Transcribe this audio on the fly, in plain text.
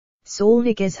Saul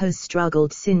Niguez has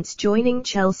struggled since joining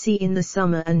Chelsea in the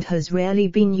summer and has rarely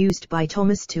been used by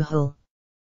Thomas Tuchel.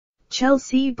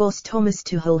 Chelsea boss Thomas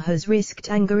Tuchel has risked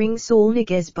angering Saul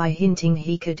Niguez by hinting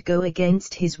he could go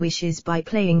against his wishes by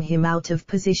playing him out of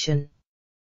position.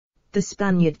 The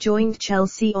Spaniard joined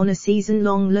Chelsea on a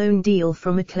season-long loan deal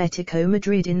from Atletico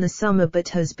Madrid in the summer but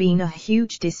has been a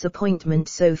huge disappointment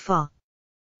so far.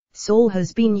 Saul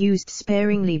has been used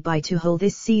sparingly by Tuchel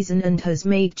this season and has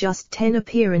made just 10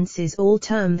 appearances all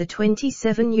term. The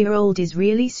 27-year-old is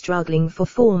really struggling for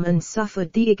form and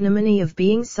suffered the ignominy of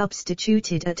being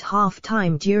substituted at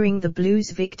half-time during the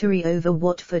Blues' victory over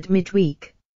Watford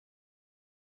midweek.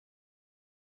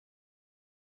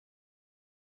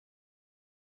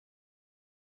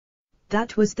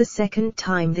 That was the second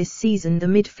time this season the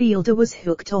midfielder was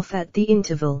hooked off at the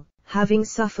interval, having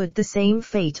suffered the same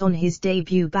fate on his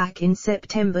debut back in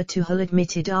September. Tuchel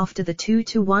admitted after the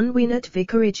 2-1 win at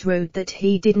Vicarage Road that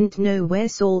he didn't know where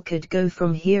Saul could go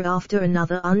from here after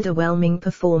another underwhelming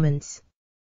performance.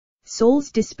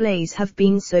 Saul's displays have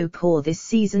been so poor this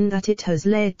season that it has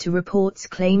led to reports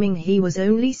claiming he was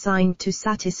only signed to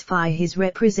satisfy his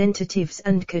representatives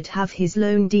and could have his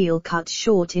loan deal cut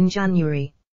short in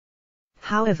January.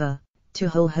 However,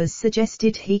 Tuchel has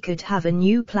suggested he could have a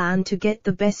new plan to get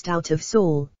the best out of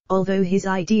Saul, although his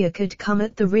idea could come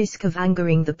at the risk of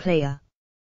angering the player.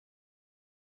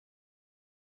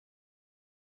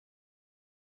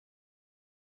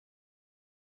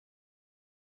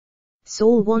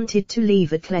 Saul wanted to leave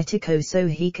Atletico so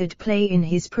he could play in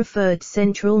his preferred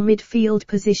central midfield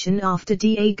position after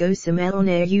Diego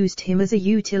Simeone used him as a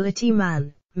utility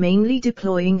man, mainly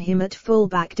deploying him at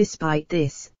fullback. Despite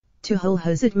this, Tuchel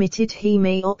has admitted he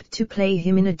may opt to play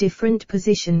him in a different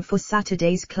position for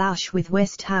Saturday's clash with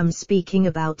West Ham. Speaking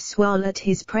about Saul at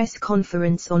his press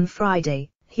conference on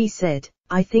Friday, he said,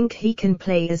 "I think he can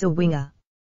play as a winger.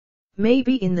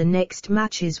 Maybe in the next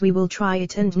matches we will try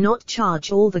it and not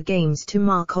charge all the games to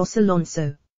Marcos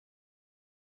Alonso."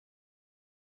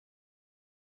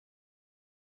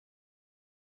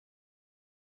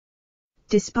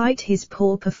 Despite his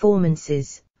poor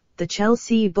performances, the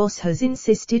Chelsea boss has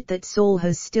insisted that Saul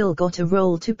has still got a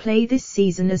role to play this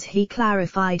season as he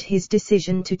clarified his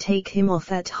decision to take him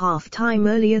off at half-time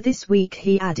earlier this week.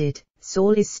 He added,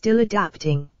 "Saul is still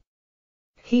adapting.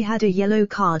 He had a yellow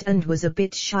card and was a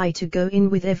bit shy to go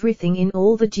in with everything in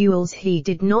all the duels he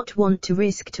did not want to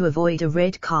risk to avoid a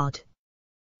red card.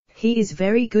 He is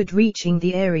very good reaching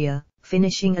the area,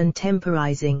 finishing and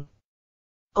temporizing.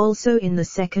 Also in the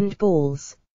second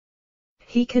balls.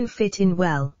 He can fit in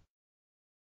well."